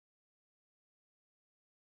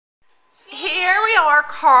Here we are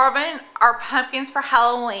carving our pumpkins for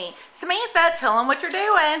Halloween. Samantha, tell them what you're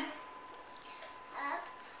doing.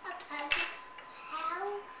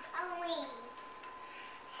 Halloween.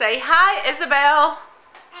 Say hi, Isabel.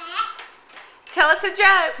 Tell us a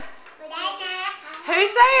joke.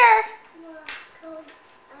 Who's there?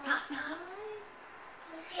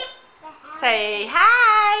 Say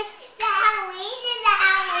hi.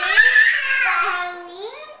 Halloween?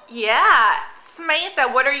 Yeah. Samantha,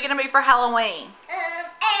 what are you going to be for Halloween?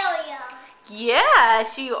 Ariel.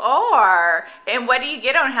 Yes, you are. And what do you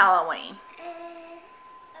get on Halloween?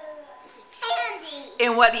 Candy.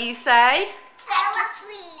 And what do you say? So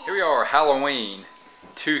sweet. Here we are, Halloween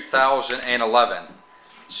 2011.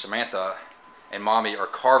 Samantha and Mommy are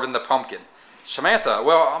carving the pumpkin. Samantha,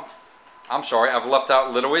 well, I'm sorry, I've left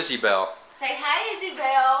out little Isabel. Say hi,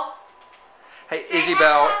 Isabel. Hey,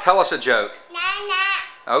 Isabel, tell us a joke. Nana.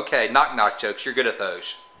 Okay, knock-knock jokes. You're good at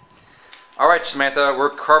those. All right, Samantha, we're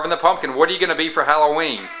carving the pumpkin. What are you going to be for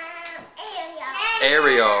Halloween?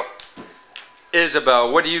 Ariel.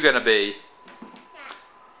 Isabel, what are you going to be?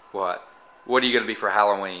 What? What are you going to be for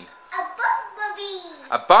Halloween? A bumblebee.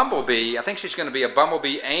 A bumblebee? I think she's going to be a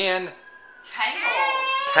bumblebee and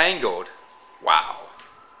tangled. Wow.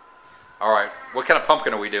 All right, what kind of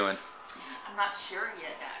pumpkin are we doing? I'm not sure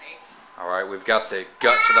yet, Daddy. All right, we've got the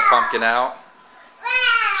guts of the pumpkin out.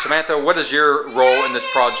 Samantha, what is your role in this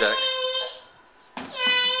project? I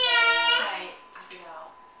get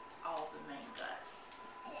all the main guts.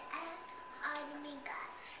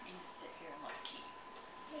 And sit here and look cute.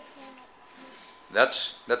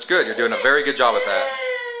 That's good. You're doing a very good job at that.